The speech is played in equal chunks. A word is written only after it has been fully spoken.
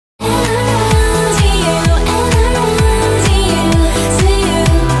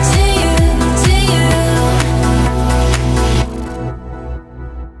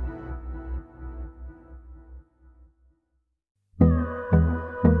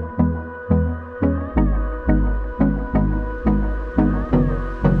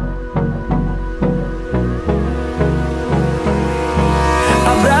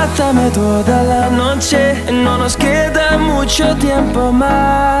toda la noche, no nos queda mucho tiempo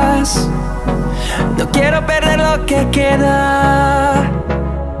más. No quiero perder lo que queda.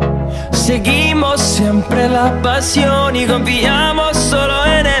 Seguimos siempre la pasión y confiamos solo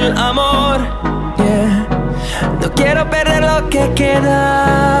en el amor. Yeah. No quiero perder lo que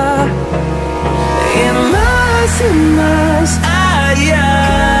queda. Y más allá,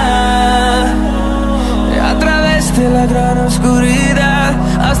 a través de la gran oscuridad,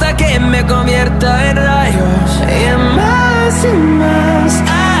 hasta que me convierta en rayos. Y más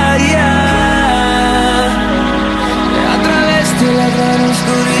allá, a través de la gran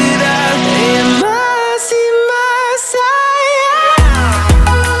oscuridad. Y más allá.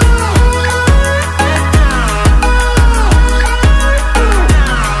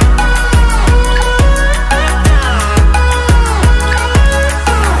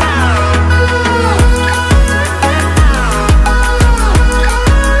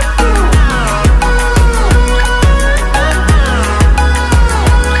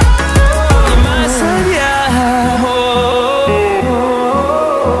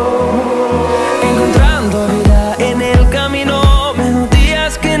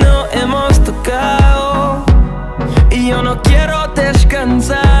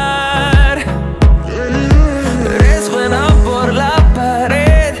 Resuena por la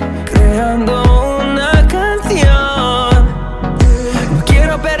pared, creando una canción. No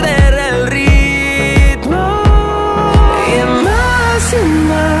quiero perder el ritmo. Y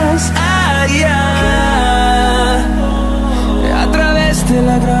más allá, a través de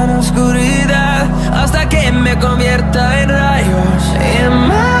la gran oscuridad, hasta que me convierta en rayos. Y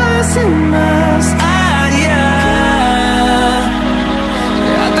más allá,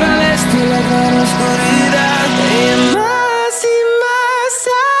 a través de la gran oscuridad. Y más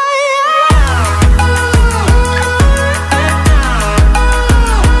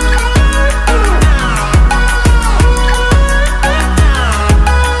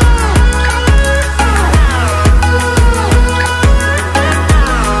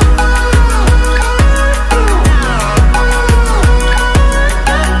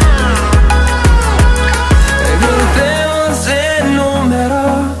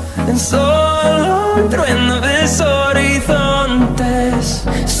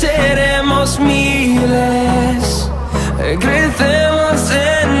seremos miles, crecemos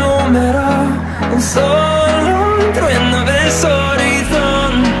en número, en solo un trueno de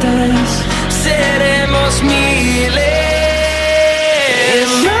horizontes, seremos miles,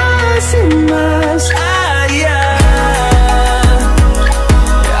 más allá,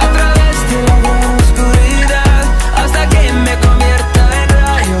 a través de la gran oscuridad, hasta que me convierta en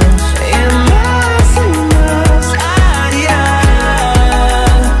rayos. Y más allá,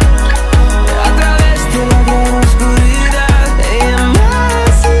 a través de la gran oscuridad. Y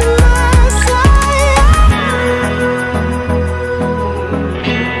más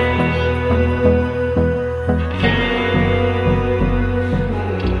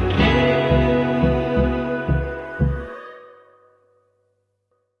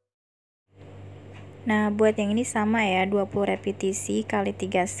Nah, buat yang ini sama ya, 20 repetisi kali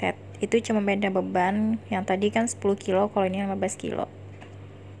 3 set. Itu cuma beda beban, yang tadi kan 10 kilo, kalau ini 15 kilo.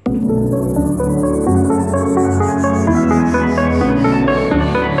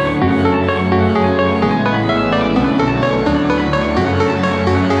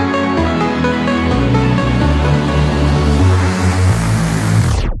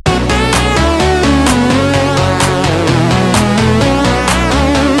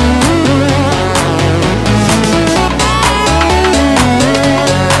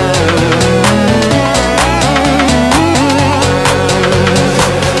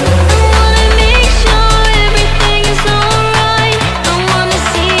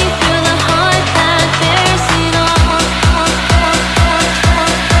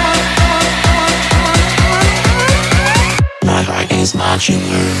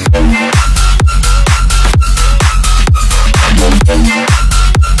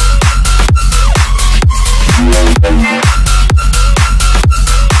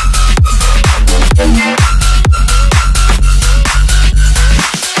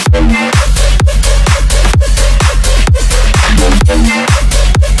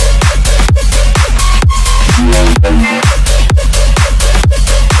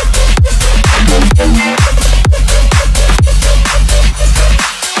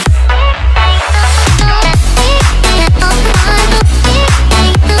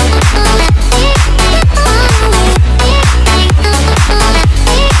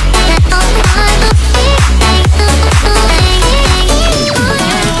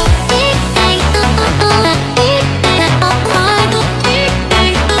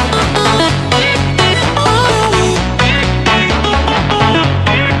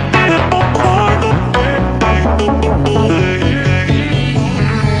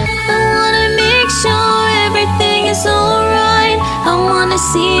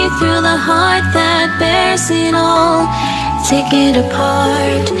 through the heart that bears it all. Take it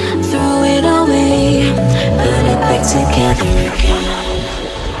apart, throw it away, put it back together again.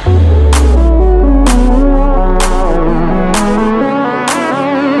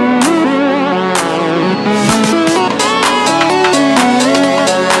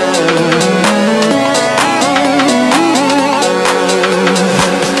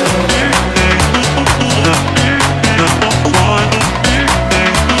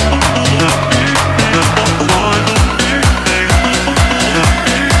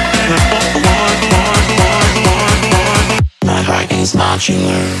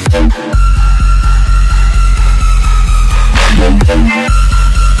 Modular.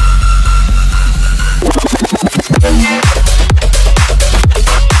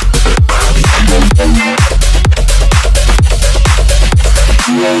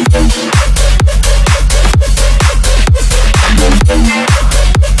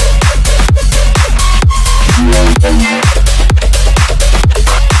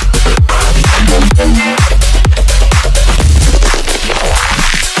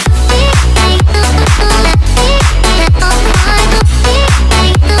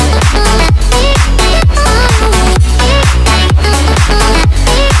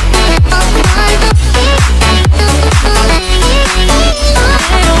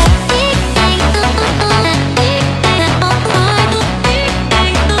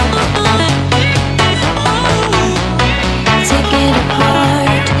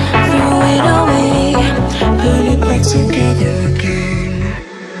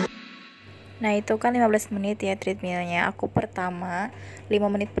 Nah itu kan 15 menit ya treadmillnya. Aku pertama 5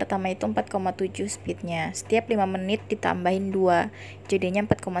 menit pertama itu 4,7 speednya. Setiap 5 menit ditambahin 2, jadinya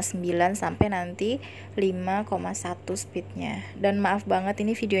 4,9 sampai nanti 5,1 speednya. Dan maaf banget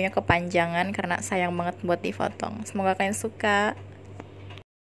ini videonya kepanjangan karena sayang banget buat dipotong. Semoga kalian suka.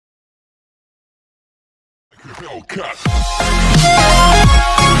 Cut.